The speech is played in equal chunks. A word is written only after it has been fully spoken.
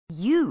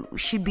You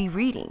should be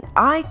reading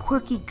I,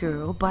 Quirky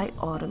Girl by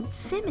Autumn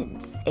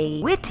Simmons, a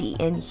witty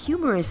and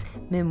humorous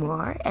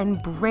memoir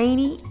and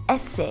brainy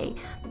essay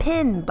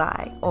penned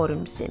by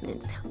Autumn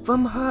Simmons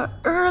from her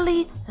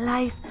early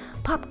life,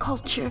 pop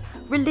culture,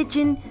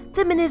 religion,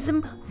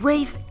 feminism,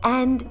 race,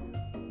 and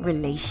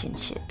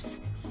relationships.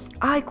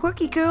 I,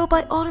 Quirky Girl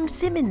by Autumn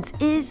Simmons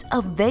is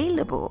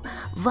available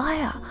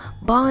via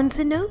Barnes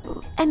 &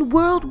 Noble and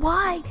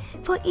worldwide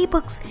for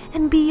ebooks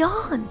and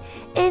beyond.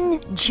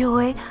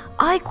 Enjoy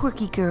I,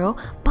 Quirky Girl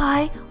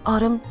by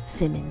Autumn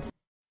Simmons.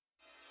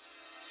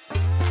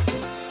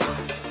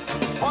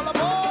 All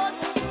aboard!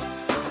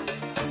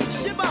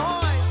 Ship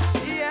ahoy!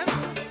 Yes,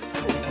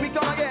 we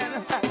come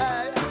again.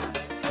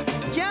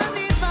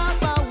 Carnival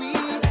for we,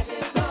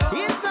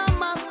 it's a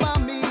mass for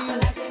me.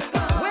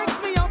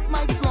 Wakes me up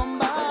my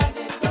slumber,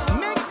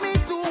 makes me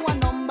do a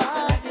number.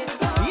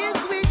 Yes,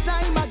 we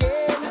time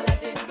again,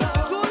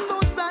 too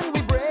loose and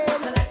we break.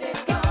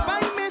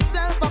 Find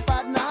myself a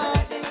partner,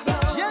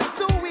 just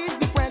to ease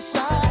the pressure.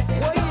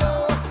 Oh yo,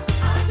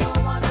 I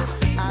don't wanna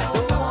sleep, I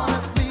don't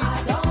wanna sleep, I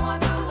don't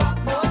wanna walk.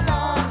 Oh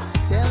Lord,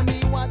 tell me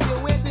what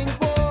you're waiting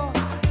for.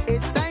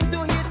 It's time to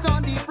hit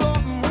on the floor.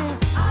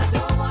 I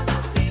don't wanna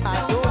sleep, I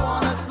don't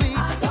wanna sleep, I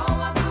don't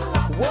wanna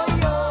walk. Oh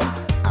yo,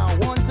 I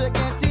want to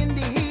get in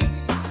the heat.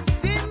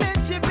 See me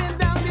chipping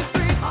down the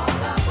street. All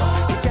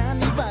aboard, the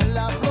carnival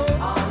afloat.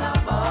 All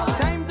aboard,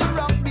 time to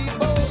rock the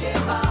boat.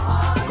 Ship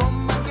ahoy,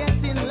 come and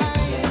get in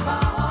line. Ship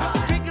ahoy,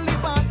 strictly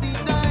party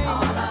time.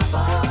 All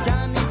aboard,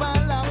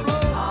 carnival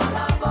afloat. All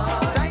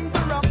aboard, time to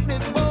rock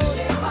this boat.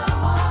 Ship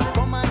ahoy,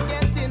 come and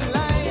get in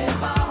line.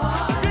 Ship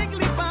ahoy,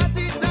 strictly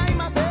party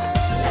time. I say,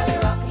 let me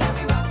rock, let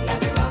me rock, let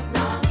me rock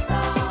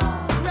non-stop.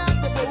 Rock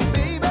the boat,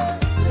 baby.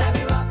 Let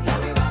me rock, let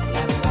me rock,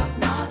 let me rock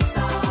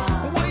non-stop.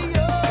 Oh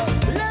yo,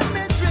 let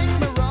me drink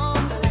my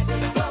rum.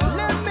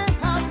 Let me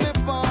have me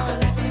fun.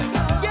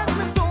 Get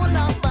me soul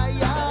on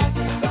fire.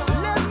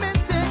 Let me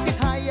take it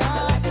higher.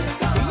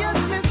 Yes,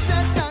 me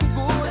set and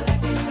good.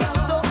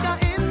 Soca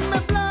in my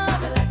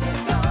blood.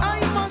 I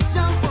must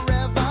jump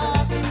forever.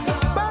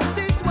 But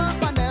it won't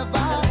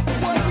never.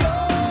 Oh yo,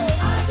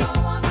 I don't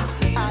wanna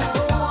sleep, I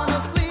don't wanna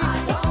sleep, I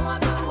don't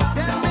wanna walk.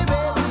 Tell me,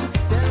 baby,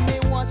 tell me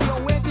what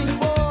you're waiting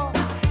for.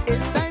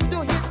 It's time to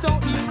hit on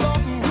the floor.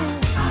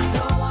 I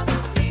don't wanna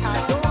sleep, I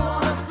don't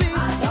wanna sleep, I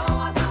don't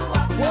wanna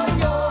walk. Oh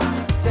yo,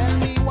 tell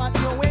me what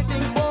you're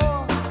waiting for.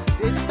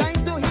 It's time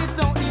to hit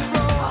on the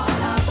floor.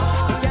 All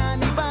aboard,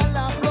 carnival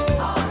afloat.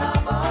 All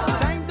aboard,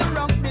 time to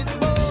rock this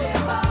boat.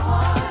 Ship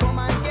ahoy, come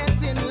and get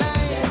in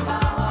line. Ship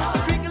ahoy,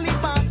 strictly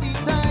party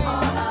time.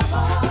 All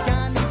aboard,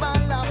 carnival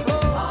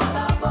afloat. All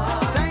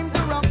aboard, time to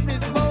rock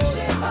this boat.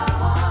 Ship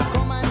ahoy,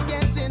 come and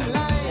get in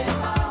line. Ship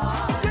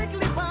ahoy,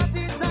 strictly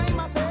party time.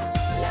 I say,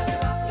 let me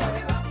rock, let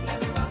me rock, let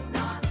me rock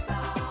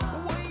non-stop.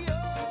 Oh yo,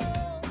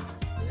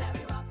 let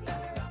me rock, let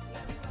me rock,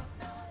 let me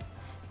rock.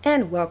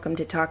 And welcome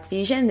to Talk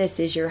Fusion. This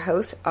is your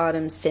host,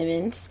 Autumn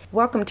Simmons.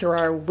 Welcome to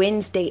our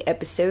Wednesday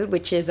episode,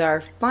 which is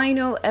our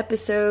final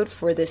episode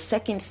for the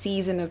second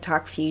season of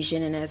Talk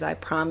Fusion. And as I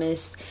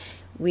promised,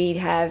 we'd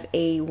have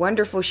a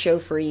wonderful show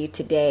for you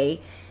today.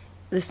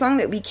 The song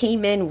that we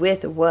came in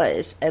with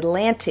was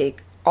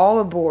Atlantic, All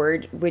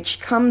Aboard, which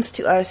comes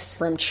to us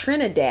from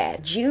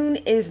Trinidad. June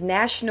is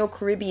National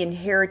Caribbean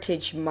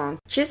Heritage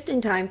Month, just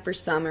in time for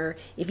summer.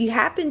 If you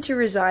happen to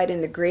reside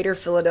in the greater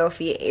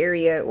Philadelphia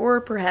area, or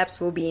perhaps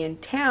will be in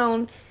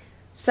town,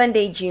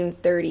 Sunday, June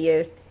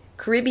 30th,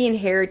 Caribbean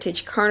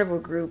Heritage Carnival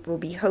Group will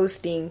be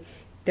hosting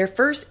their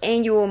first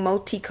annual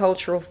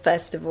multicultural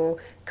festival,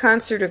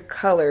 Concert of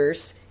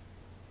Colors,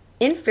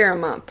 in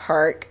Fairmount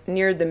Park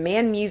near the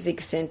Mann Music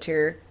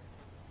Center.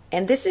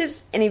 And this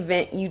is an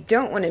event you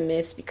don't want to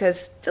miss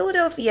because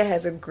Philadelphia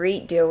has a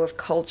great deal of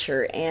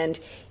culture. And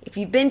if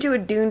you've been to a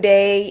Dune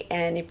Day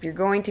and if you're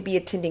going to be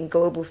attending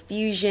Global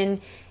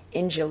Fusion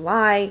in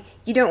July,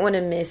 you don't want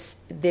to miss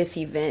this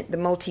event, the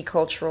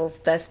Multicultural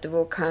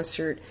Festival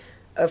Concert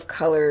of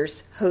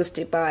Colors,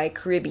 hosted by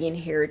Caribbean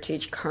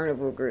Heritage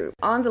Carnival Group.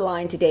 On the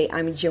line today,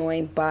 I'm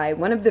joined by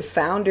one of the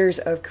founders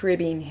of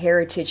Caribbean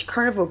Heritage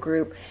Carnival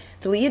Group,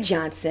 Thalia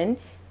Johnson.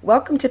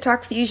 Welcome to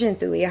Talk Fusion,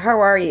 Thalia. How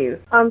are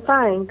you? I'm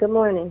fine. Good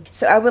morning.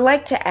 So I would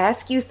like to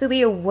ask you,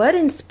 Thalia, what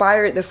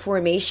inspired the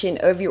formation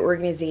of your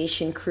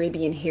organization,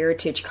 Caribbean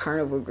Heritage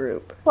Carnival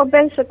Group? Well,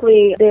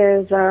 basically,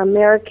 there's an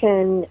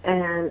American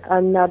and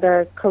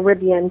another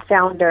Caribbean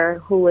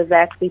founder who was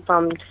actually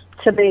from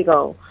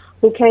Tobago,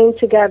 who came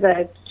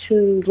together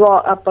to draw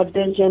up a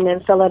vision in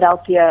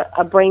Philadelphia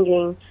of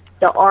bringing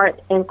the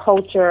art and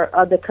culture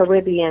of the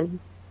Caribbean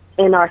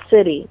in our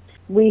city.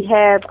 We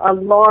have a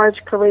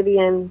large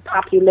Caribbean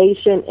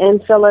population in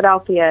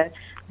Philadelphia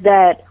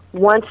that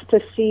wants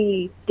to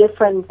see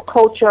different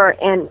culture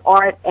and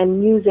art and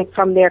music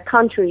from their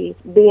country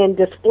being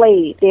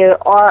displayed.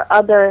 There are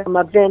other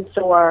events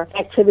or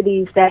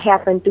activities that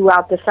happen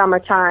throughout the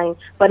summertime,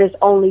 but it's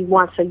only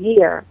once a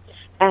year.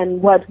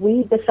 And what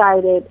we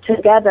decided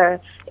together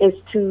is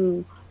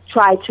to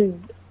try to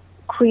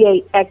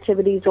create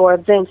activities or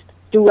events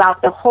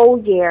throughout the whole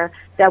year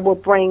that will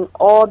bring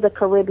all the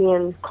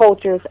Caribbean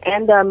cultures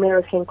and the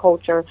American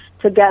culture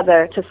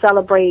together to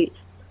celebrate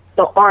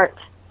the art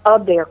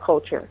of their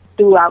culture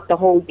throughout the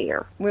whole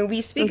year. When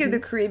we speak of the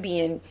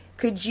Caribbean,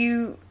 could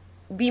you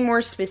be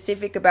more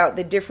specific about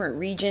the different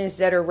regions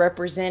that are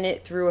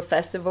represented through a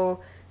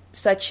festival,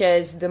 such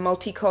as the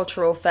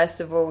Multicultural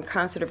Festival and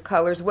Concert of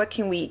Colors? What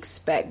can we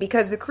expect?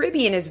 Because the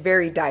Caribbean is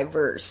very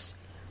diverse.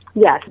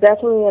 Yes,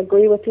 definitely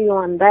agree with you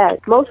on that.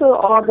 Most of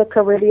all the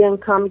Caribbean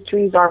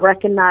countries are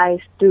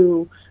recognized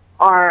through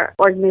our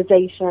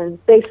organization,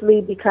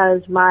 basically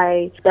because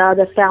the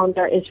other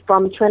founder is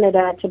from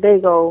Trinidad and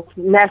Tobago.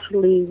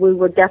 Naturally, we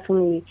were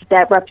definitely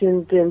that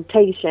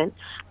representation.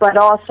 But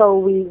also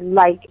we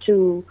like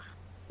to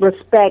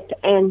respect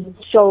and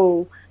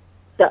show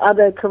the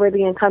other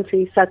Caribbean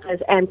countries such as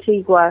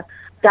Antigua,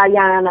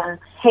 Guyana,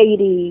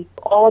 Haiti,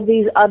 all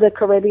these other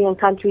Caribbean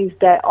countries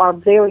that are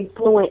very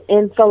fluent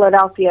in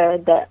Philadelphia,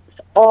 that's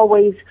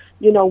always,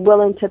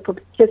 willing to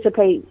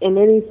participate in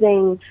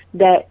anything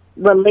that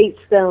relates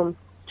them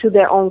to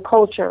their own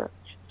culture.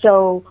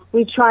 So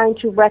we're trying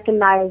to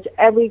recognize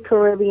every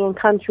Caribbean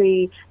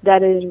country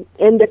that is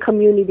in the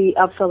community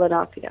of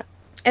Philadelphia.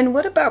 And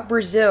what about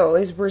Brazil?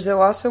 Is Brazil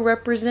also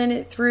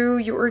represented through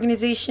your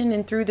organization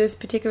and through this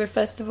particular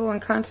festival and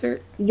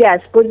concert?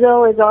 Yes,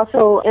 Brazil is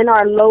also in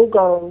our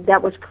logo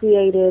that was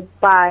created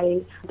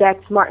by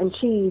Dax Martin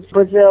Cheese.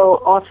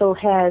 Brazil also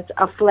has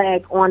a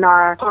flag on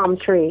our palm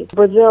tree.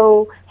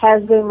 Brazil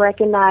has been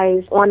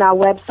recognized on our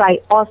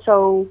website.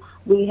 Also,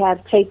 we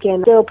have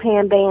taken steel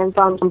pan band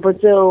from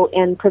Brazil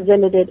and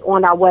presented it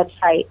on our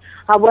website.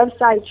 Our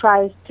website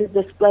tries to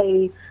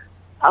display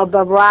a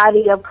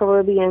variety of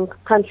Caribbean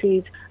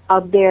countries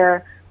of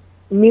their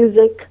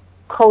music,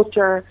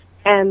 culture,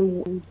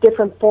 and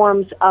different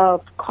forms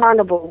of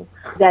carnival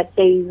that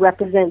they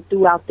represent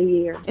throughout the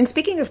year. And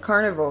speaking of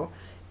carnival,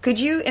 could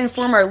you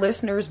inform our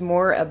listeners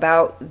more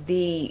about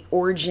the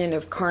origin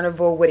of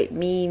carnival, what it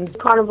means?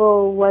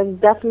 Carnival was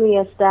definitely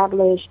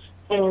established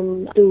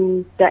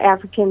through the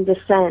African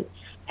descent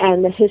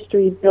and the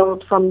history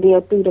built from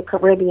there through the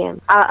Caribbean.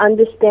 I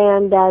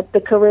understand that the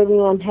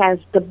Caribbean has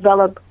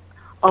developed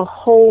a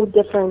whole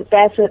different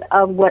facet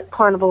of what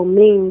carnival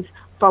means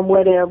from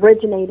where it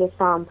originated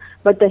from.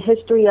 But the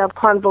history of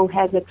carnival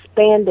has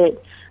expanded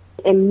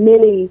in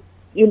many,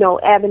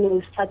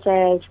 avenues, such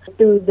as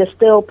through the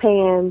steel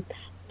pan,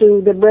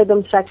 through the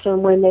rhythm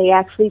section, when they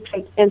actually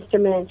take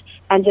instruments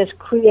and just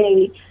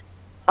create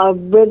a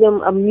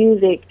rhythm of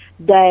music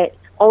that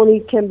only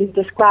can be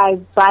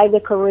described by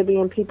the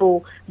Caribbean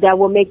people, that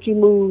will make you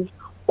move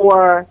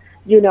or,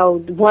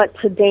 want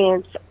to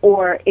dance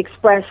or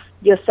express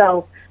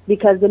yourself,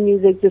 because the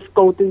music just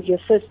goes through your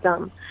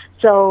system.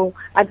 So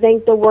I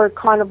think the word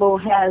carnival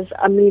has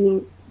a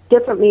meaning,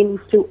 different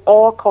meanings to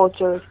all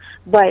cultures,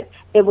 but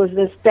it was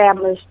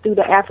established through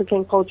the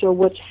African culture,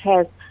 which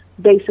has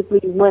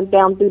basically went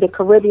down through the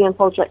Caribbean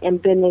culture and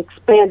been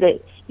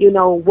expanded,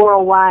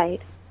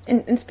 worldwide.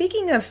 And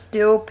speaking of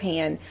steel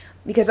pan,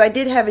 because I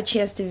did have a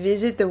chance to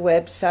visit the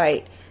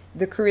website,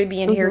 the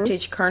Caribbean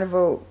Heritage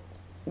Carnival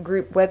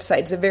Group website.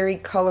 It's a very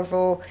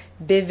colorful,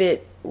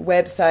 vivid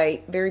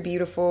website, very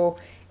beautiful.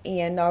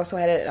 And I also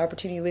had an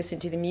opportunity to listen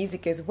to the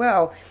music as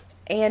well.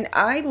 And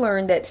I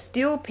learned that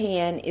steel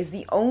pan is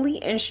the only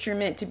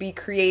instrument to be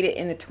created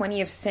in the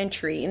 20th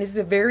century. And this is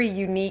a very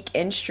unique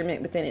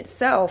instrument within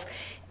itself.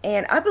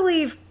 And I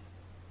believe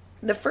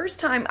the first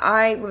time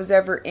I was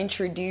ever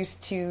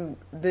introduced to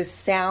the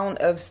sound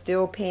of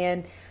steel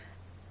pan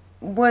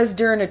was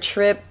during a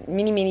trip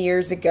many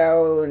years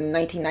ago in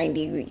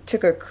 1990. We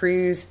took a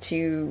cruise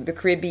to the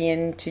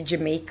Caribbean, to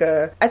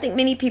Jamaica. I think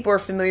many people are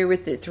familiar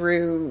with it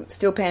through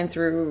steel pan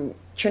through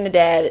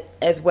Trinidad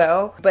as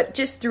well, but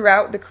just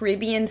throughout the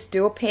Caribbean,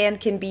 steel pan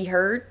can be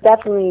heard.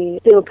 Definitely,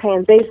 steel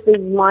pan, basically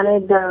one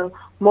of the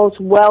most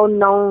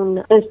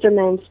well-known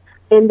instruments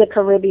in the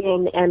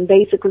Caribbean, and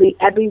basically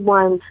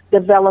everyone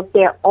developed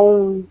their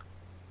own,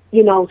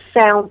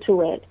 sound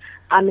to it.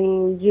 I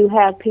mean, you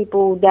have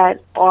people that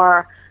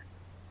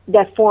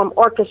form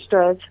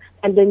orchestras,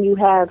 and then you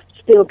have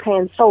steel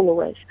pan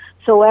soloists.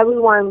 So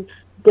everyone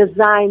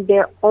designed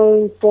their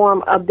own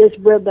form of this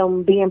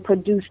rhythm being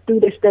produced through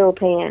the steel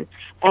pan,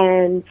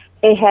 and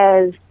it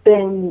has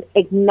been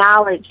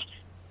acknowledged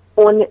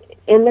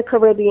in the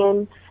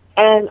Caribbean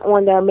and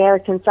on the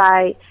American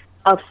side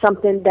of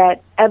something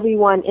that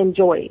everyone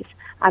enjoys.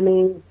 I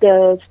mean,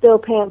 the steel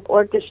pan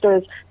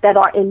orchestras that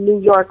are in New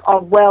York are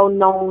well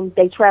known.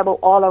 They travel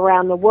all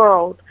around the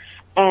world.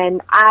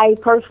 And I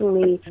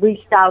personally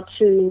reached out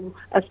to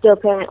a steel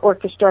pan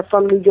orchestra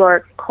from New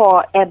York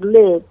called Eb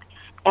Live.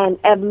 And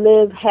Eb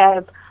Live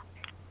have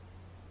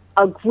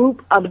a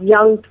group of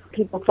young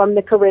people from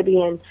the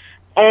Caribbean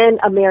and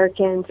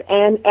Americans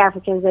and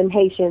Africans and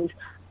Haitians,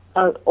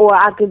 or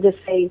I could just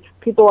say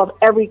people of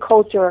every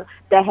culture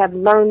that have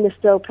learned the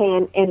steel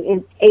pan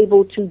and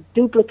able to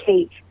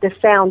duplicate the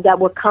sound that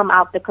would come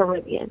out the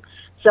Caribbean.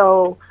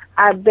 So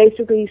I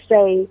basically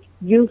say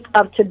youth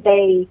of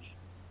today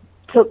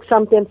took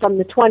something from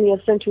the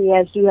 20th century,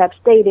 as you have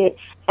stated,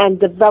 and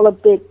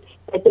developed it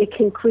that they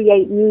can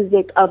create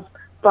music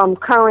from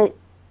current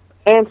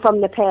and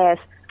from the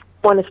past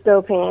on a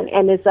steel pan,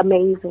 and it's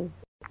amazing.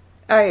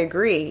 I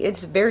agree.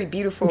 It's very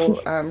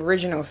beautiful,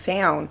 original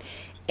sound.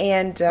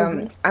 And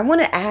I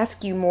want to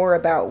ask you more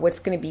about what's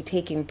going to be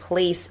taking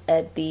place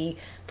at the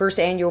first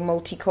annual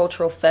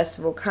Multicultural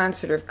Festival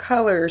Concert of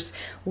Colors.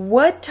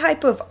 What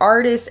type of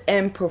artists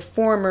and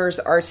performers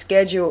are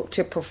scheduled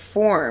to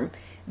perform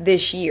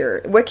this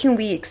year? What can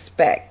we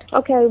expect?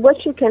 Okay,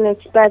 what you can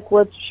expect,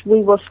 which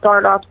we will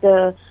start off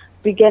the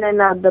beginning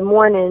of the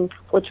morning,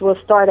 which will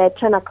start at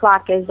 10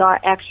 o'clock, is our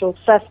actual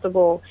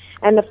festival.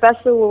 And the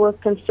festival will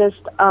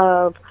consist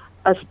of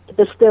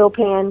the steel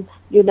pan,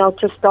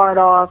 to start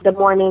off the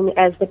morning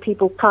as the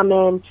people come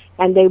in,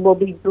 and they will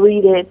be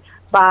greeted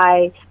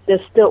by the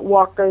stilt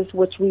walkers,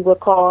 which we will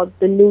call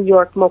the New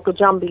York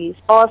Mokajumbis.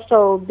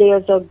 Also,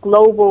 there's a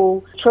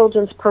global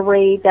children's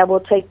parade that will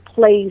take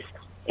place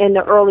in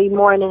the early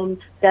morning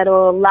that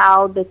will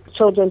allow the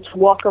children to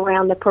walk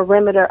around the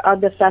perimeter of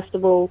the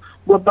festival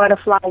with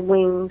butterfly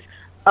wings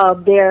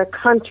of their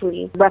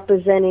country,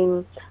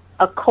 representing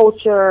a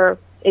culture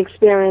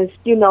experience,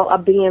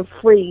 of being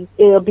free.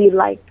 It'll be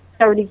like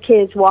 30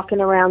 kids walking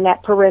around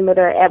that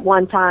perimeter at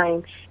one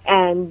time,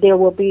 and there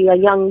will be a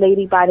young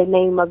lady by the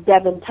name of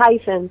Devin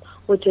Tyson,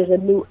 which is a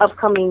new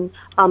upcoming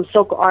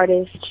soca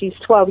artist. She's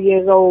 12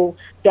 years old,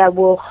 that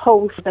will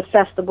host the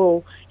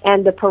festival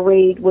and the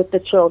parade with the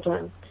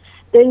children.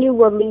 Then you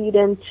will lead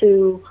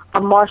into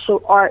a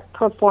martial art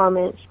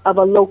performance of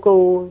a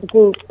local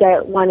group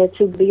that wanted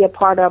to be a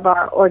part of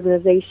our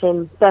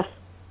organization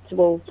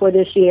festival for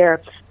this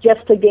year,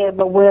 just to give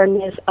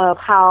awareness of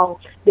how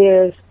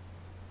there's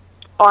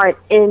art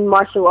in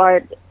martial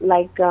art.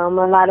 Like a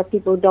lot of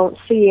people don't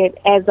see it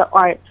as an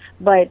art,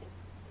 but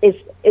it's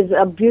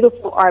a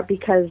beautiful art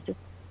because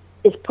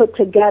it's put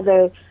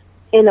together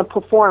in a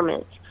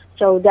performance.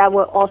 So that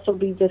will also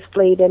be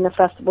displayed in the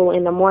festival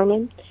in the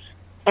morning.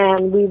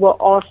 And we will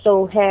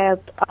also have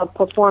a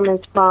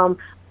performance from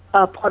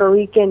a Puerto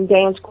Rican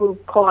dance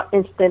group called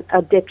Instant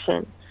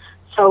Addiction.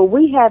 So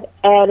we have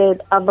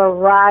added a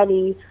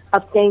variety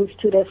of things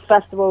to this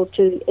festival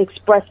to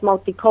express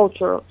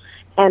multicultural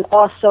and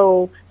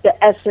also the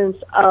essence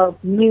of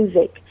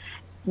music.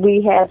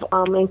 We have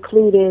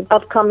included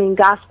upcoming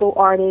gospel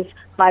artists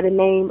by the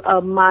name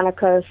of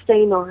Monica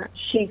Staynor.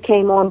 She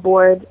came on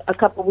board a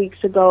couple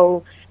weeks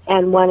ago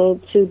and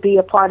wanted to be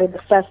a part of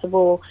the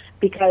festival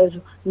because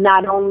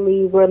not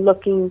only we're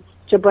looking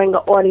to bring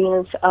an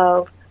audience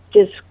of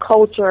just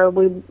culture,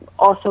 we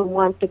also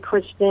want the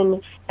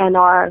Christian and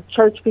our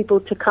church people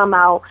to come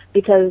out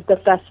because the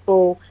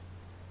festival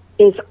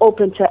is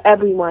open to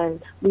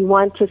everyone. We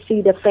want to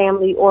see the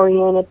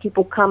family-oriented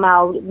people come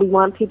out. We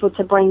want people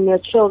to bring their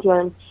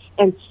children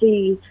and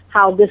see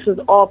how this was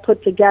all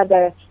put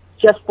together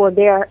just for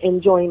their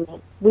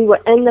enjoyment. We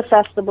were in the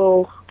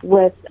festival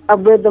with a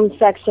rhythm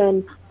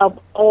section of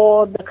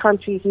all the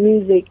country's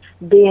music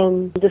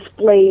being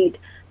displayed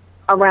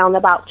around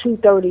about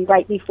 2:30,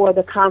 right before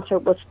the concert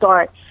would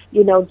start,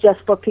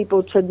 just for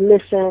people to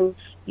listen.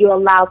 You're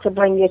allowed to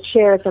bring your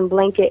chairs and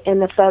blanket in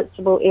the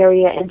festival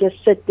area and just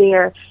sit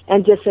there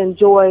and just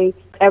enjoy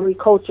every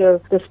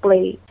culture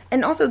displayed.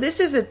 And also,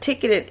 this is a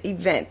ticketed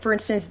event. For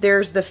instance,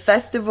 there's the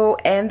festival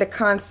and the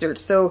concert.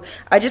 So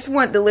I just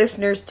want the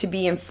listeners to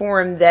be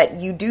informed that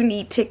you do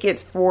need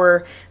tickets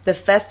for the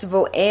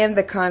festival and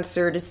the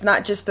concert. It's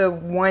not just a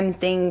one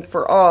thing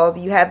for all.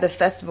 You have the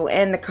festival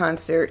and the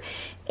concert.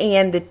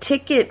 And the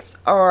tickets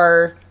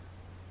are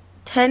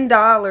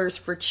 $10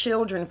 for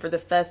children for the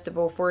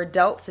festival. For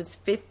adults, it's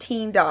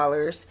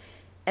 $15.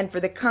 And for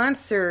the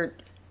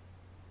concert,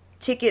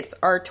 tickets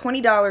are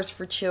 $20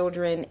 for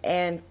children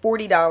and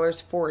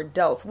 $40 for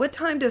adults. What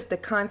time does the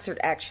concert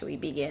actually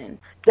begin?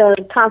 The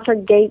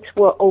concert gates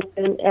will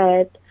open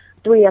at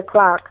 3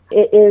 o'clock.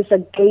 It is a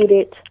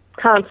gated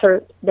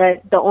concert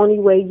that the only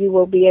way you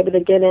will be able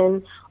to get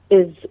in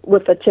is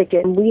with a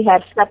ticket. We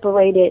have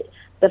separated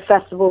the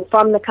festival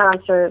from the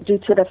concert due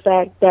to the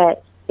fact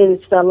that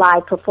it's a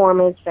live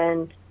performance,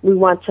 and we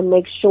want to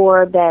make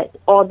sure that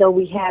although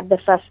we have the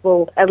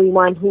festival,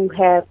 everyone who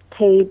have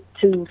paid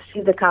to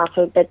see the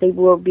concert, that they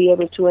will be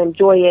able to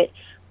enjoy it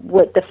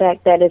with the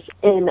fact that it's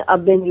in a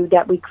venue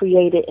that we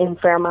created in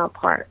Fairmount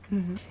Park.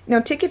 Mm-hmm.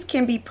 Now, tickets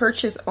can be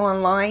purchased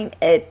online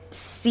at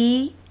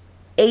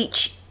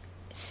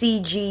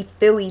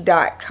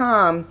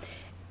chcgphilly.com.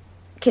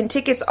 Can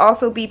tickets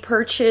also be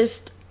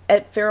purchased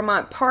at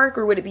Fairmount Park,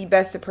 or would it be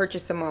best to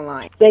purchase them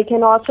online? They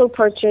can also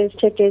purchase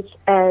tickets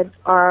at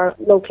our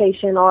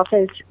location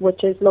office,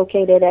 which is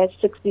located at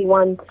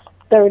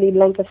 6130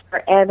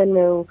 Lancaster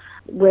Avenue.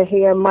 We're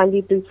here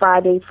Monday through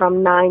Friday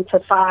from 9 to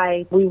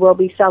 5. We will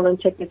be selling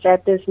tickets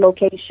at this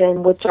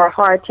location, which are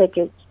hard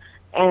tickets.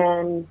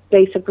 And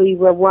basically,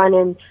 we're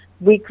running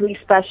weekly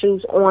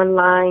specials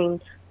online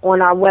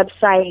on our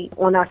website,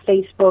 on our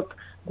Facebook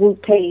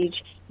group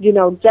page,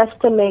 just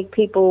to make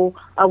people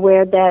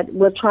aware that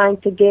we're trying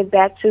to give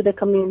back to the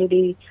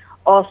community,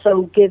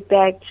 also give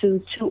back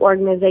to two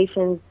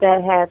organizations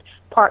that have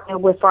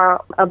partnered with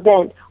our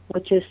event,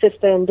 which is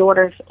Sister and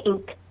Daughters,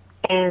 Inc.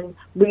 and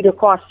Read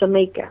Across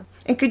Jamaica.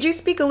 And could you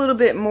speak a little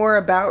bit more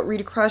about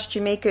Read Across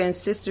Jamaica and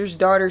Sisters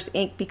Daughters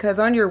Inc.? Because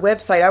on your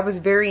website, I was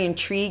very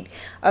intrigued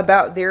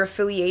about their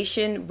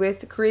affiliation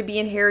with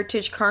Caribbean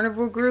Heritage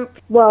Carnival Group.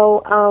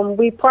 Well,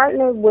 we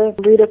partnered with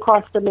Read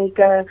Across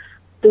Jamaica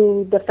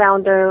through the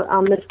founder,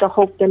 Mr.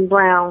 Hopton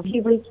Brown. He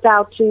reached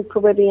out to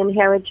Caribbean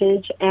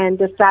Heritage and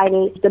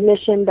decided the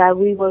mission that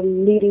we were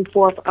leading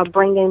forth of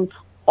bringing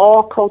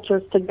all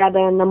cultures together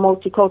in the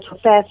multicultural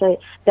facet,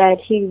 that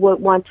he would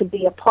want to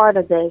be a part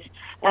of this.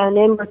 And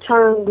in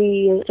return,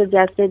 we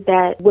suggested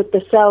that with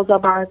the sales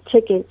of our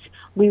tickets,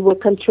 we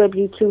would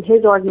contribute to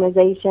his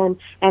organization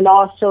and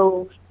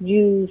also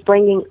use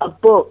bringing a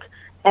book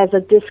as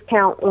a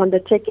discount on the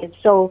tickets.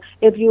 So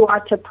if you are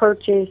to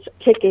purchase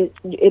tickets,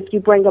 if you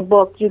bring a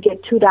book, you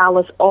get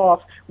 $2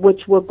 off,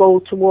 which will go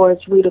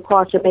towards Read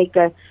Across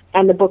Jamaica,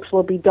 and the books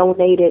will be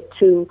donated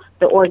to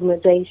the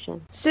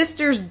organization.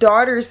 Sisters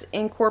Daughters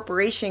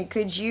Incorporation,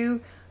 could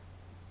you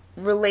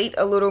relate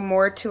a little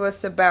more to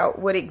us about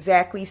what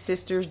exactly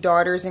Sisters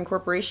Daughters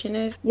Incorporation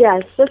is?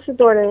 Yes, Sister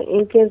Daughter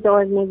Inc. is the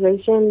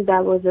organization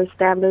that was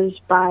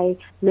established by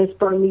Miss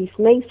Bernice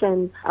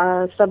Mason,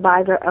 a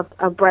survivor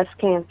of breast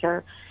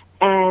cancer.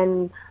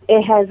 And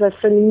it has a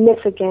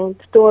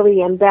significant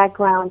story and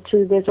background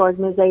to this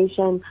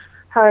organization.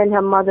 Her and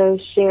her mother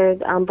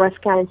shared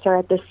breast cancer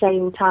at the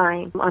same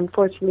time.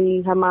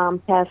 Unfortunately, her mom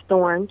passed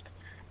on,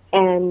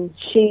 and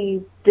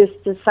she just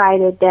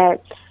decided that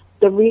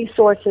the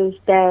resources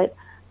that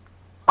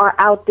are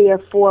out there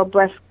for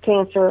breast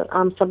cancer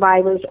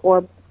survivors,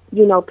 or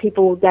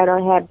people that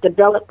have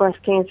developed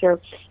breast cancer,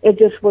 it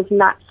just was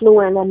not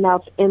fluent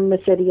enough in the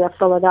city of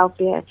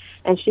Philadelphia.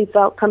 And she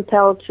felt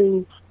compelled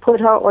to put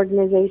her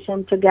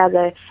organization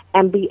together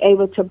and be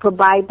able to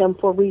provide them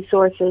for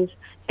resources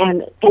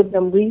and give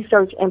them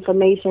research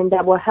information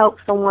that will help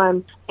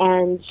someone.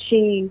 And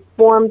she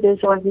formed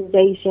this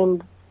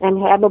organization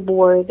and have a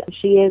board.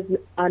 She is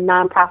a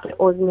nonprofit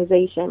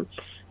organization.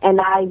 And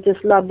I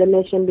just love the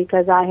mission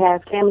because I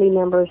have family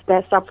members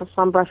that suffer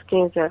from breast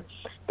cancer,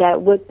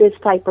 that with this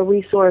type of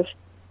resource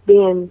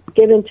being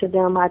given to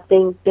them, I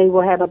think they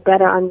will have a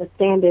better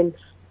understanding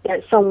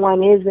that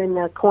someone is in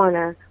their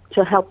corner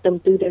to help them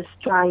through this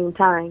trying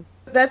time.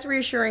 That's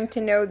reassuring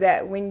to know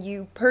that when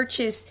you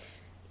purchase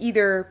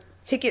either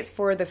tickets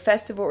for the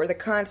festival or the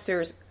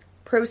concerts,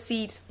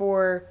 proceeds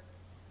for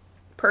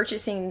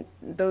purchasing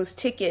those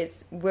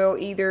tickets will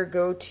either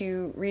go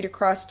to Read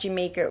Across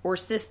Jamaica or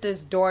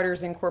Sisters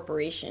Daughters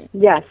Incorporation.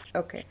 Yes.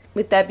 Okay.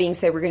 With that being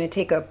said, we're going to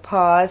take a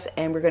pause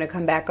and we're going to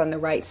come back on the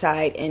right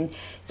side and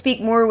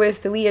speak more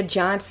with Leah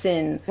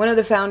Johnson, one of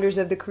the founders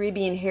of the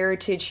Caribbean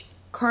Heritage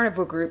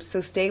Carnival Group. So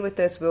stay with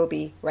us. We'll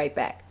be right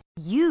back.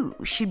 You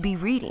should be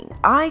reading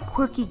I,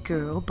 Quirky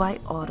Girl by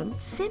Autumn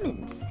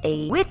Simmons,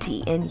 a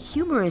witty and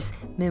humorous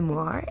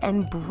memoir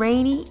and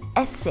brainy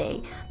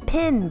essay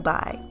penned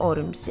by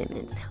Autumn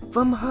Simmons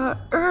from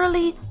her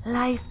early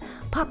life,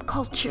 pop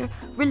culture,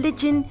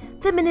 religion,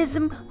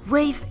 feminism,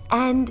 race,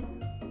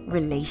 and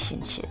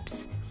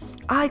relationships.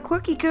 I,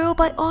 Quirky Girl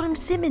by Autumn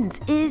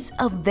Simmons is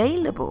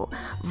available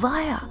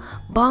via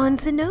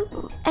Barnes &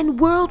 Noble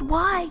and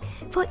worldwide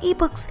for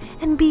ebooks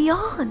and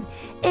beyond.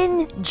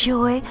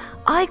 Enjoy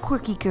I,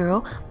 Quirky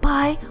Girl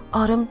by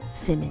Autumn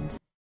Simmons.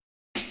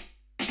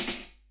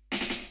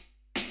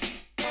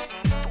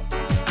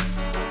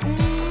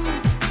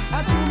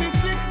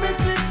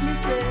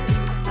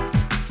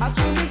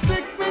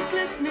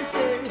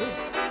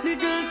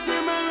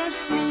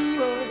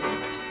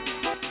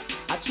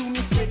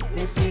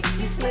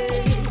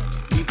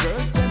 The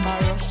girls them a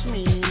rush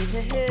me,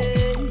 hey,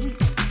 hey.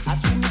 I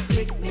chew me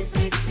slick,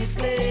 me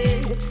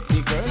slay.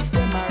 The girls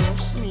them a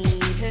rush me,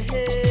 hey,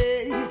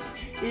 hey.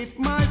 If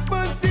my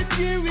pants did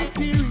teary,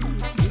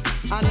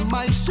 and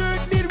my shirt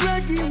did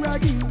raggy,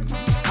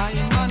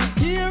 I'm on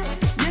here,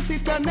 yes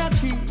it a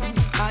natty.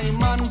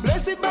 I'm on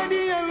blessed by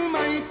the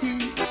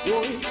Almighty.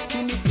 Oh,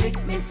 chew me slick,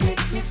 me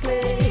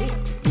slay.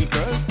 The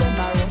girls them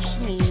a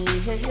rush me,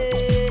 hey,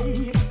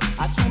 hey.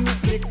 I chew me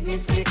slick,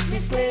 me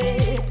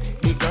slay.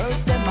 The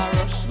girls them a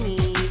rush me,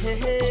 hey,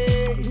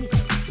 hey.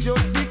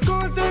 Just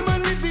because I'm a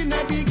living in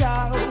a big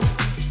house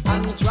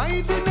and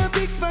driving a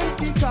big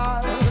fancy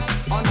car,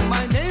 on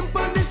my name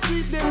on the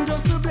street them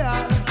just a blur.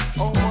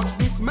 How much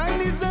this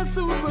man is a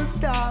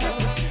superstar.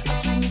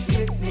 I chew me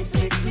slick,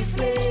 me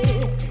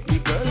slay. The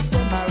girls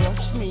them a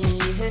rush me,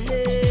 hey,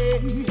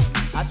 hey.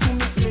 I chew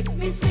me slick,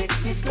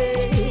 me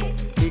slay.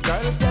 The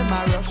girls them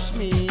a rush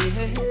me,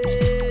 hey,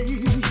 hey.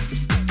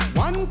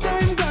 One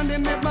time gone, they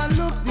never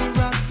look the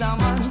Rasta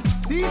man.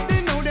 See,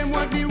 they know them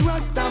what the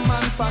Rasta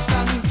man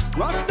passion.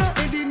 Rasta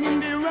heading in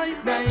the right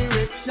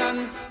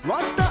direction.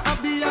 Rasta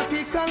have the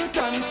article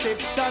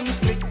conception.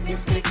 Slick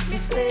me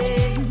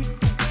slay.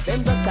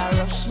 Them just a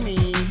rush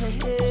me, hey,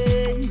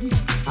 hey.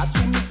 I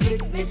chew me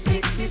slick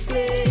me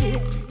slay.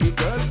 The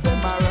girls them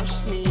a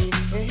rush me,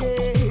 hey,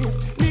 hey.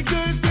 The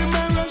girls them a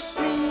rush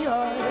me, oh.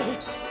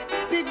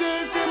 The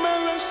girls them a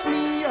rush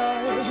me, oh.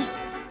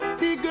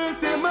 The girls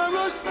them a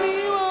rush me,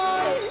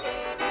 why?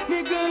 The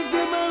girls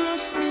them a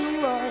rush me,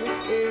 why?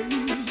 Hey,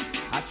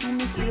 I chew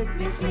me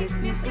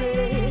me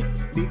slay.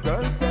 The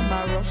girls them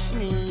a rush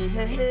me,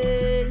 hey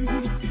hey.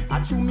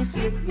 I chew me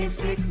slick,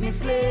 me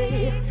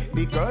slay.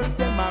 The girls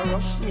them a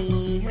rush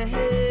me, hey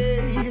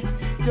hey.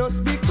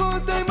 Just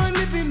because I'm a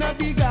living a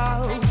big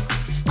house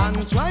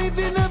and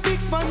driving a big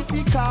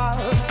fancy car,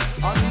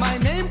 on my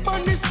name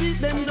on the street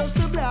them just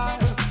a blur.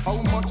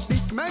 How much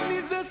this man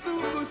is a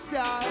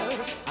superstar?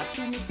 I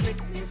chew me slick,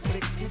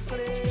 me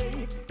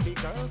slay. The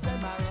girls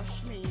them a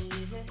rush me,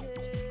 hey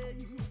hey.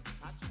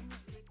 I chew me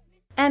slick.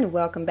 And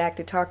welcome back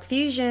to Talk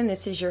Fusion.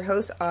 This is your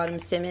host, Autumn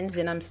Simmons,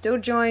 and I'm still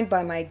joined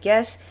by my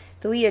guest,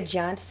 Thalia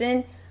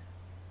Johnson,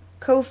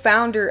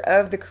 co-founder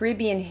of the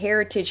Caribbean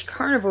Heritage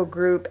Carnival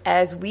Group,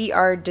 as we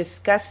are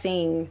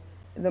discussing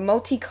the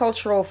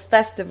Multicultural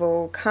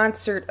Festival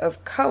Concert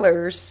of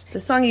Colors. The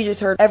song you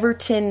just heard,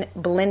 Everton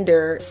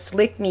Blender,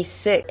 Slick Me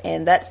Sick,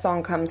 and that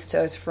song comes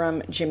to us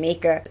from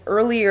Jamaica.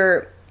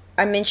 Earlier,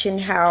 I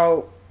mentioned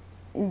how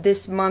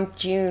this month,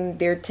 June,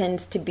 there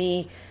tends to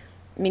be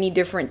many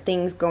different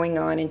things going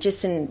on, and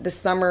just in the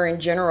summer in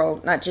general,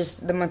 not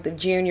just the month of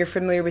June. You're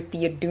familiar with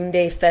the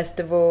Adunde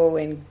Festival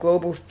and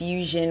Global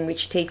Fusion,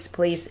 which takes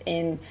place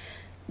in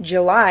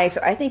July.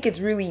 So I think it's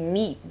really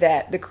neat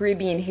that the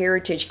Caribbean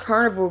Heritage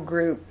Carnival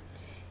Group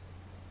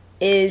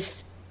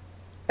is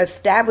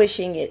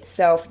establishing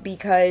itself,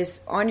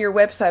 because on your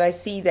website I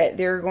see that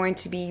there are going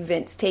to be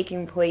events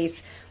taking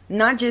place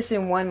not just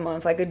in one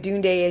month, like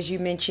Adunde, as you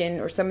mentioned,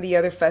 or some of the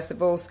other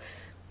festivals.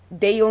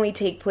 They only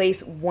take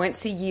place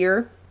once a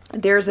year.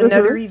 There's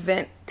another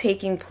event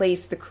taking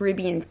place, the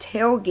Caribbean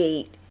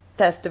Tailgate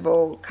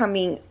Festival,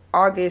 coming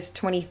August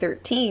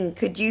 2013.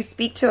 Could you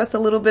speak to us a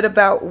little bit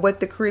about what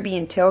the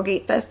Caribbean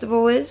Tailgate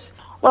Festival is?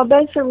 Well,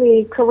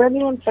 basically,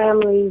 Caribbean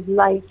families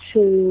like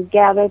to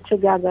gather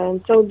together,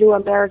 and so do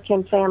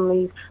American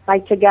families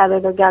like to gather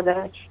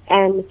together,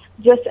 and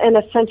just in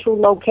a central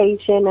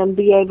location and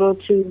be able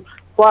to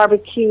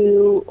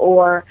barbecue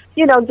or,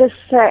 just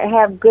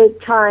have good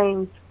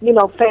time,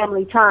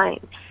 family time.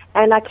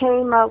 And I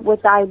came up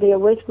with the idea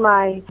with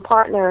my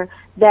partner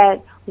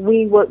that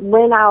we would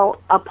rent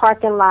out a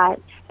parking lot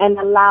and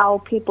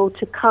allow people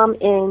to come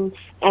in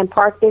and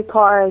park their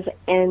cars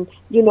and,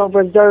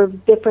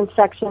 reserve different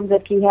sections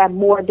if you have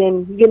more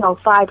than,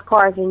 5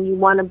 cars and you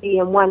want to be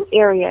in one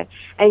area.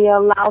 And you're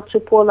allowed to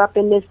pull up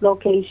in this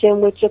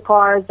location with your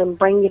cars and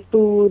bring your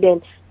food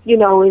and,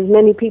 as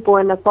many people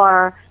in the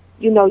car,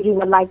 you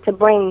would like to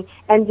bring,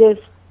 and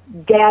just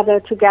gather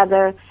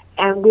together.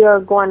 And we are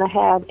going to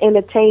have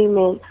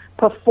entertainment,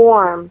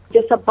 perform,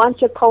 just a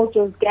bunch of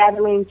cultures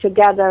gathering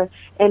together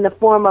in the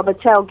form of a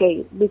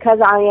tailgate. Because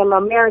I am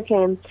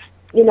American,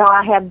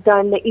 I have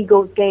done the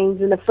Eagles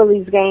games and the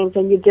Phillies games,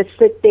 and you just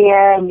sit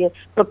there and you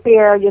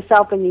prepare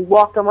yourself and you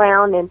walk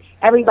around, and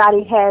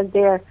everybody has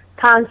their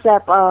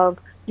concept of,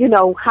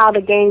 how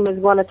the game is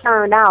going to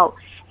turn out.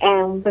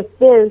 And with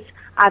this,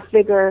 I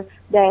figure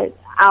that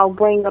I'll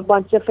bring a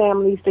bunch of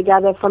families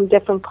together from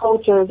different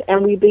cultures,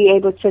 and we be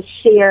able to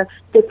share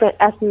different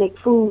ethnic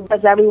food,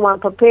 because everyone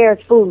prepares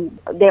food.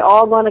 They're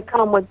all going to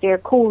come with their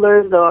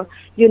coolers or,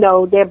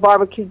 their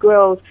barbecue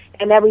grills,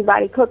 and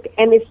everybody cook.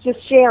 And it's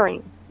just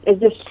sharing.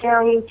 It's just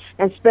sharing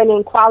and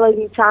spending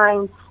quality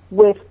time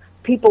with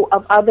people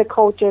of other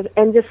cultures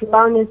and just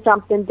learning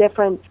something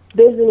different,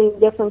 visiting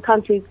different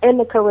countries in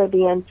the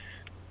Caribbean.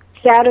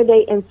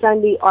 Saturday and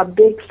Sunday are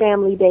big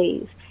family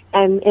days.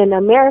 And in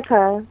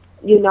America,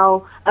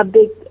 a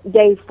big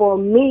day for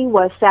me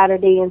was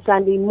Saturday and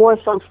Sunday, more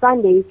so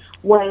Sunday,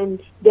 when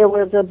there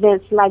was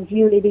events like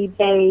Unity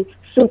Day,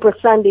 Super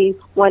Sunday,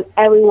 when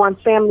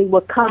everyone's family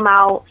would come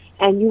out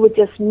and you would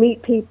just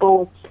meet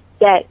people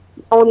that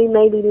only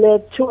maybe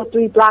lived 2 or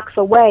 3 blocks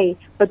away,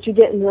 but you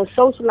didn't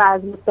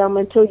socialize with them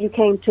until you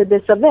came to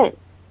this event.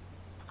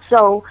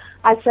 So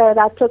I said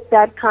I took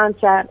that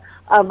concept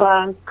of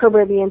a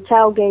Caribbean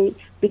tailgate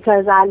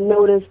because I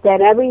noticed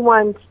that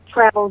everyone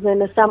travels in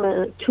the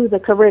summer to the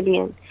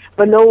Caribbean,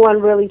 but no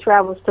one really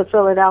travels to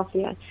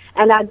Philadelphia.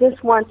 And I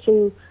just want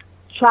to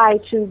try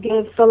to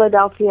give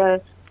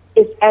Philadelphia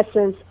its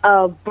essence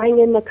of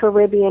bringing the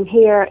Caribbean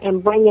here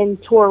and bringing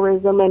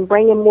tourism and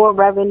bringing more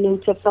revenue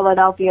to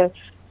Philadelphia,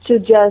 to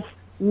just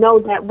know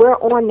that we're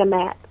on the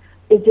map.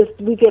 It just,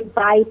 we get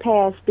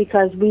bypassed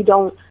because we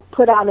don't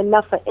put out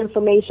enough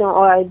information,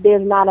 or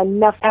there's not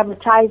enough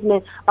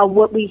advertisement of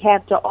what we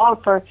have to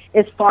offer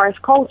as far as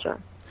culture.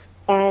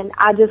 And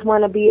I just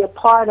want to be a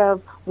part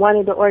of one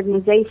of the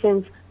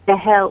organizations that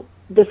help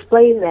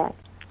display that.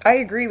 I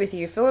agree with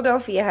you.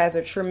 Philadelphia has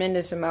a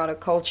tremendous amount of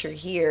culture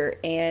here,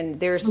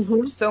 and there's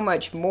so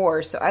much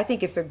more. So I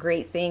think it's a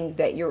great thing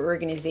that your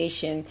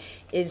organization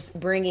is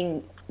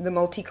bringing the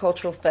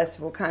Multicultural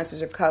Festival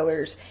Concert of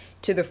Colors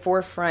to the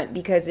forefront,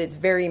 because it's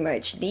very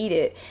much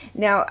needed.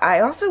 Now,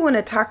 I also want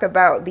to talk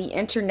about the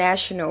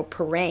International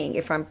Parade,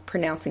 if I'm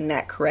pronouncing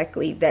that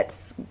correctly,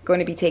 that's going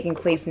to be taking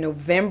place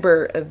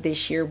November of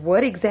this year.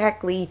 What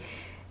exactly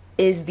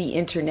is the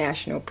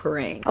International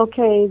Parade?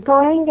 Okay,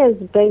 parade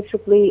is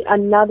basically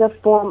another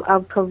form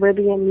of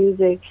Caribbean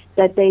music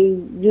that they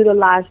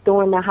utilize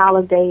during the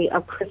holiday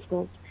of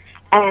Christmas.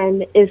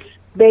 And it's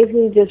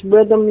basically just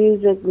rhythm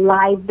music,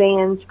 live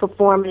bands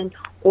performing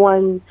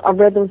on a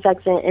rhythm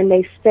section, and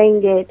they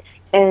sing it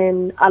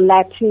in a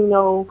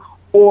Latino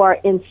or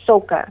in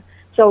soca.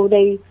 So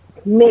they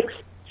mix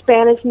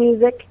Spanish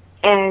music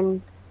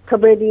and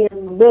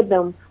Caribbean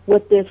rhythm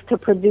with this to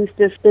produce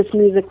this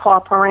music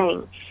called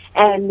parang.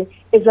 And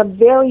it's a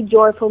very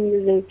joyful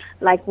music,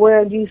 like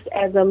we're used,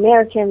 as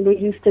Americans, we're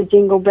used to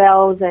jingle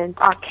bells and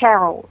our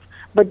carols.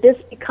 But this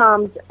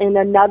becomes in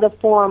another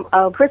form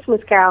of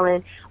Christmas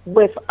caroling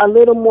with a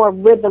little more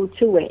rhythm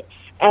to it.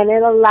 And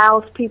it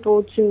allows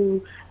people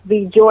to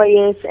be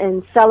joyous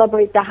and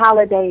celebrate the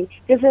holiday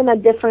just in a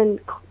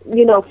different,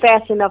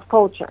 fashion of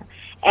culture.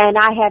 And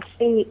I have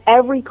seen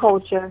every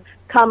culture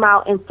come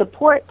out and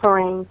support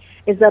parang.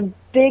 It's a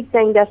big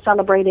thing that's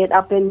celebrated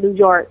up in New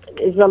York.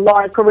 There's a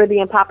large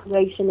Caribbean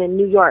population in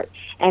New York,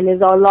 and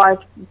there's a large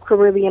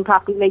Caribbean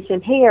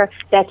population here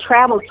that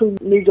travel to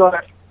New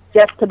York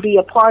just to be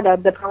a part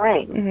of the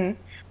parang.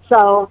 Mm-hmm.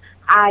 So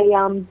I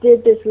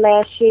did this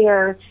last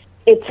year.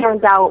 It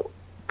turned out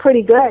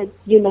pretty good,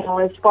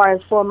 as far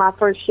as for my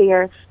first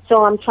year.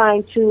 So I'm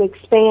trying to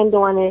expand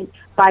on it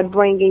by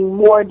bringing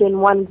more than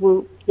one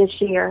group this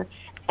year,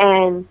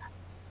 and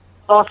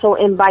also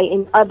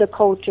inviting other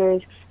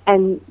cultures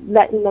and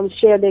letting them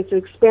share this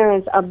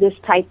experience of this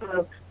type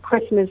of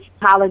Christmas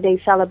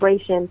holiday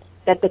celebration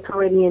that the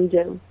Caribbean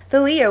do.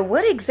 Thalia,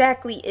 what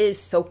exactly is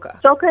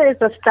soca? Soca is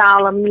a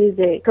style of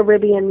music,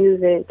 Caribbean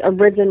music,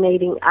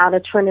 originating out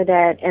of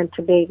Trinidad and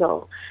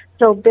Tobago.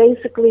 So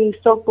basically,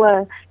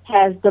 soca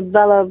has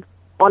developed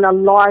on a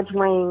large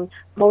range.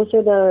 Most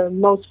of the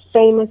most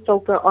famous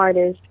soca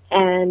artists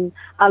and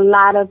a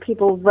lot of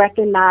people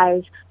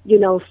recognize,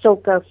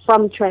 soca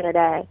from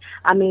Trinidad.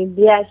 I mean,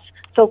 yes,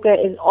 soca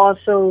is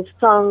also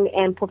sung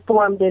and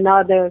performed in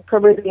other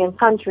Caribbean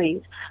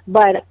countries,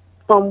 but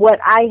from what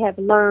I have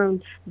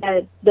learned,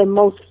 that the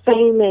most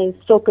famous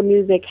soca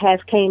music has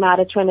came out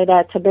of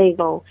Trinidad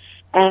Tobago,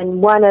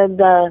 and one of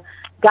the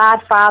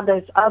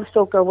godfathers of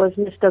soca was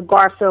Mr.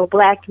 Garfield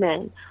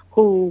Blackman,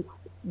 who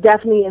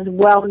definitely is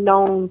well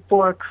known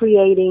for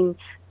creating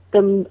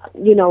the,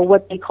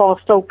 what they call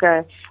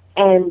soca,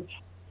 and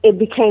it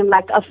became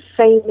like a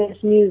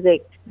famous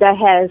music that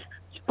has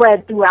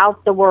spread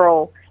throughout the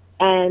world.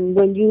 And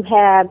when you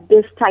have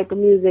this type of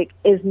music,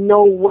 there's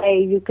no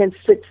way you can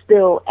sit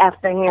still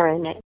after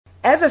hearing it.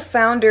 As a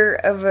founder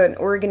of an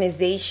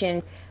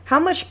organization, how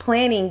much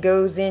planning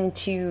goes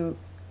into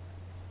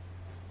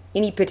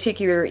any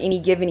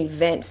given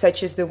event,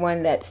 such as the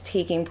one that's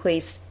taking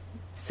place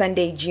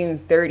Sunday, June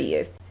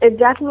 30th? It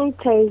definitely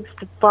takes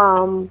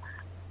from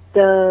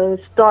the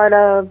start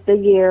of the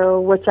year,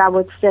 which I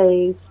would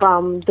say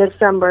from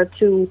December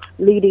to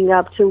leading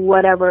up to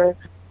whatever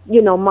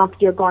month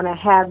you're going to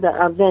have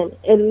the event,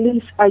 at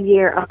least a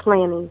year of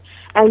planning.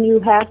 And you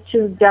have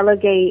to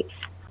delegate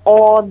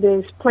all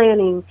this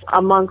planning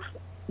amongst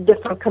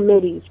different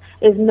committees.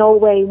 There's no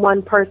way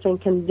one person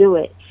can do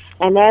it.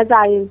 And as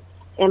I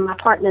and my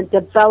partner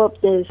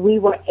developed this, we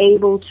were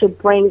able to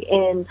bring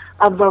in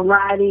a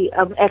variety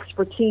of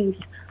expertise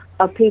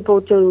of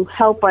people to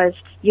help us,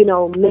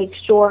 make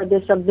sure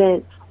this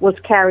event was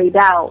carried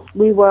out.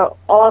 We were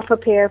all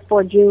prepared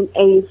for June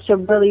 8th to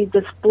really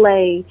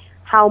display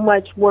how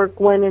much work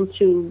went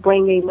into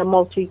bringing the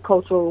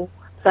multicultural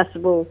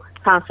festival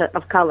concert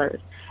of colors.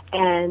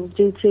 And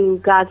due to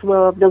God's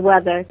will of the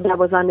weather, that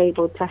was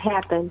unable to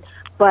happen.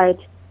 But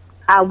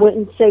I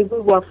wouldn't say we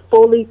were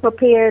fully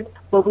prepared,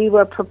 but we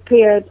were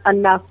prepared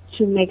enough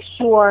to make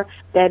sure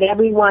that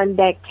everyone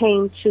that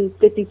came to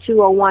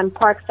 5201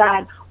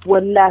 Parkside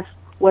was left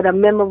with a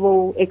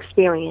memorable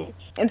experience.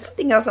 And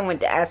something else I wanted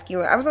to ask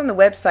you. I was on the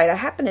website. I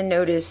happened to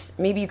notice,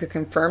 maybe you could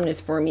confirm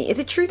this for me. Is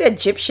it true that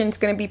Egyptian's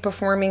going to be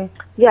performing?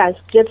 Yes,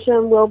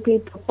 Egyptian will be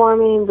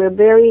performing. We're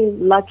very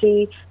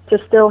lucky to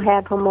still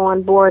have him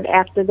on board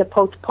after the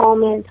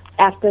postponement.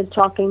 After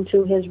talking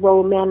to his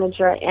road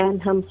manager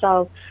and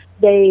himself,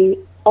 they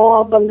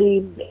all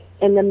believe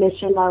in the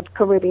mission of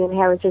Caribbean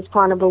Heritage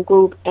Carnival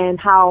Group and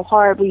how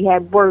hard we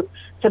had worked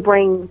to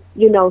bring,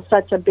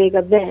 such a big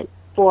event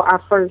for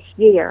our first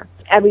year.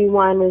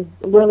 Everyone is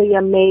really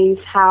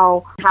amazed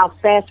how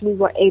fast we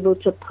were able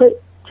to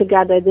put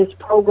together this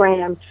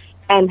program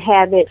and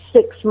have it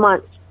 6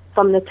 months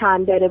from the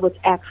time that it was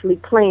actually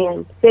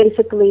planned.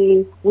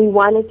 Basically, we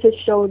wanted to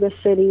show the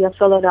city of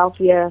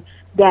Philadelphia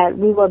that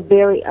we were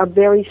a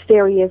very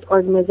serious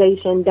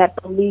organization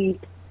that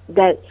believed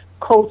that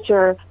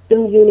culture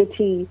through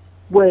unity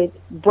would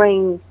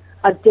bring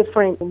a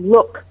different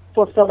look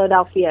for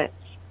Philadelphia.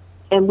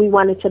 And we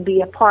wanted to be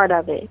a part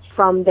of it.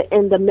 From the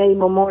end of May,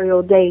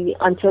 Memorial Day,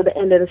 until the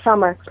end of the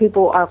summer,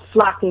 people are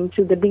flocking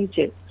to the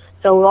beaches.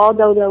 So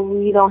although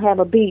we don't have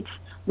a beach,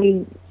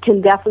 we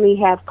can definitely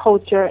have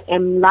culture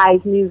and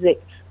live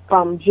music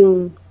from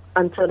June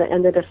until the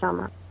end of the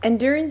summer. And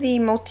during the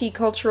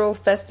Multicultural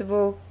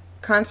Festival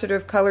Concert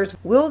of Colors,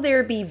 will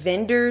there be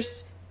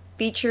vendors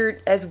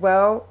featured as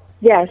well?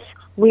 Yes,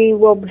 we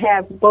will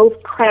have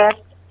both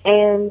craft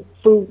and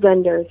food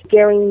vendors,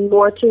 gearing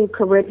more to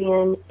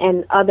Caribbean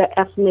and other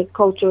ethnic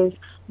cultures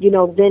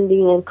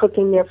vending and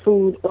cooking their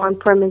food on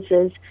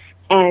premises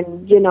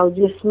and,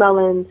 just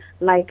smelling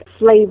like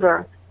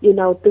flavor,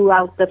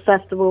 throughout the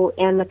festival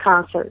and the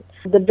concert.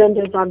 The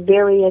vendors are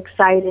very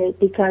excited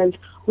because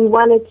we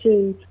wanted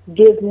to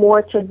give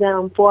more to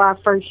them for our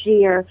first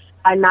year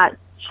by not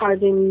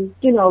charging,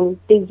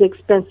 these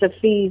expensive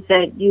fees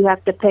that you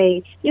have to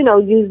pay,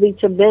 usually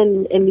to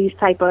vend in these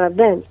type of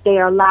events. They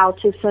are allowed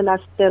to send us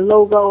their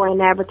logo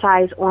and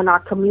advertise on our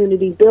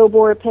community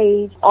billboard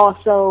page.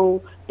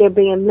 Also, they're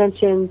being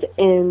mentioned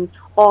in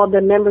all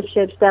the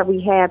memberships that we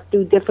have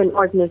through different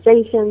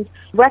organizations,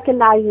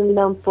 recognizing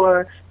them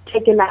for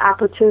taking the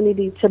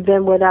opportunity to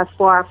vend with us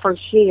for our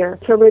first year.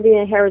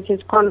 Caribbean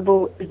Heritage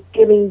Carnival is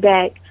giving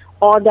back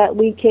all that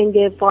we can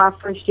give for our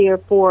first year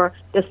for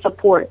the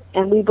support,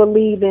 and we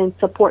believe in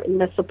supporting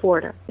the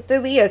supporter.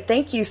 Thalia,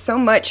 thank you so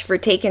much for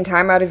taking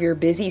time out of your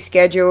busy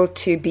schedule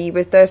to be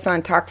with us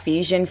on Talk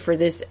Fusion for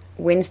this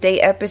Wednesday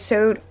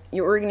episode.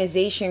 Your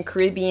organization,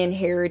 Caribbean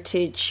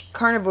Heritage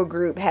Carnival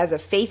Group, has a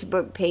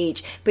Facebook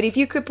page, but if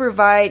you could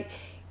provide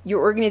your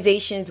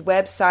organization's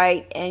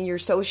website and your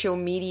social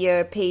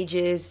media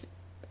pages,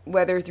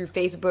 whether through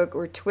Facebook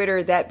or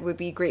Twitter, that would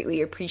be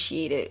greatly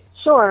appreciated.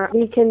 Sure.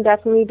 We can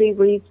definitely be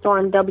reached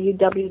on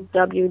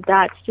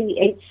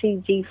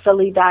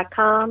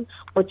www.chcgphilly.com,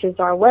 which is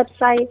our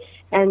website,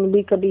 and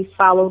we could be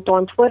followed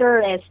on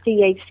Twitter at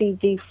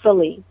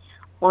chcgphilly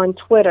on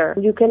Twitter.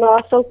 You can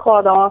also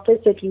call the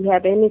office if you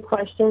have any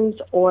questions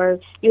or,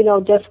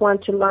 just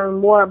want to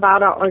learn more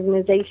about our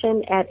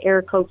organization at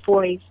area code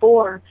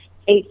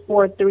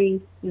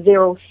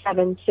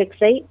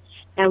 484-843-0768.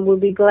 And we'll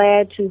be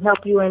glad to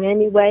help you in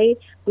any way.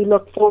 We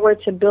look forward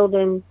to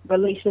building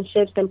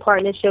relationships and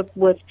partnerships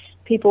with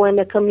people in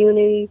the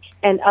community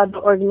and other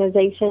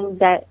organizations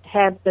that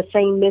have the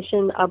same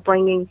mission of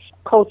bringing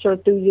culture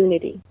through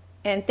unity.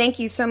 And thank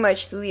you so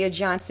much, Thalia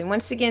Johnson.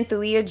 Once again,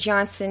 Thalia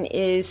Johnson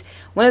is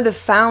one of the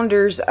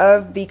founders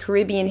of the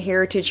Caribbean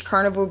Heritage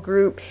Carnival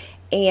Group,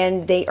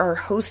 and they are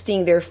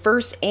hosting their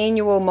first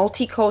annual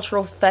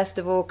multicultural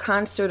festival,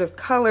 Concert of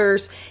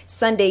Colors,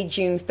 Sunday,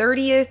 June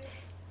 30th.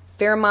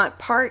 Fairmont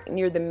Park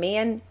near the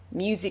Mann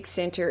Music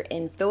Center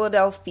in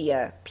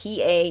Philadelphia,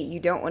 PA. You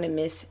don't want to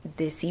miss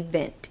this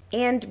event.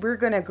 And we're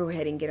going to go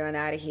ahead and get on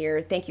out of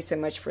here. Thank you so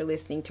much for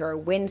listening to our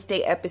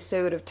Wednesday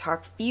episode of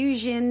Talk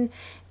Fusion.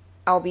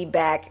 I'll be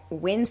back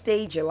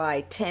Wednesday,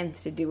 July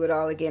 10th to do it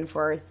all again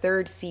for our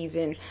third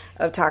season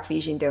of Talk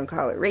Fusion Don't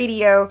Call It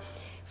Radio.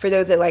 For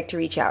those that like to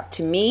reach out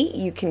to me,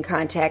 you can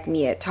contact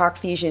me at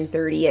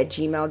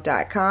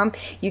talkfusion30@gmail.com.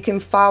 You can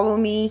follow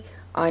me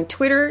on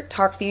Twitter,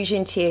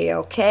 TalkFusion,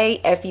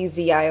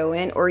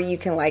 TalkFuzion, or you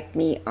can like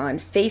me on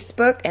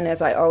Facebook. And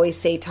as I always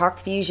say, Talk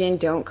Fusion,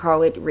 don't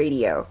call it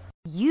radio.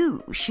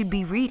 You should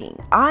be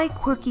reading I,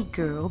 Quirky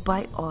Girl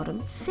by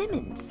Autumn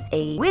Simmons,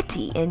 a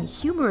witty and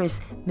humorous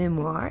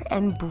memoir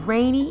and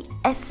brainy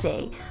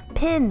essay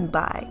penned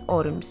by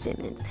Autumn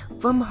Simmons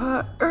from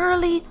her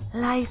early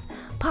life,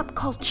 pop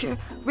culture,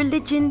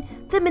 religion,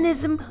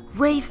 feminism,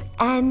 race,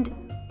 and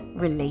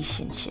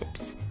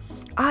relationships.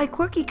 I,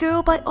 Quirky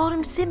Girl by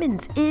Autumn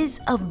Simmons is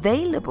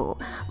available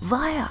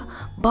via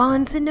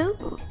Barnes &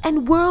 Noble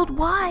and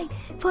worldwide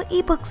for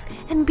ebooks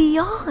and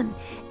beyond.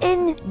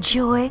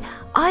 Enjoy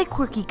I,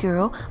 Quirky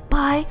Girl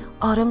by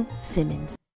Autumn Simmons.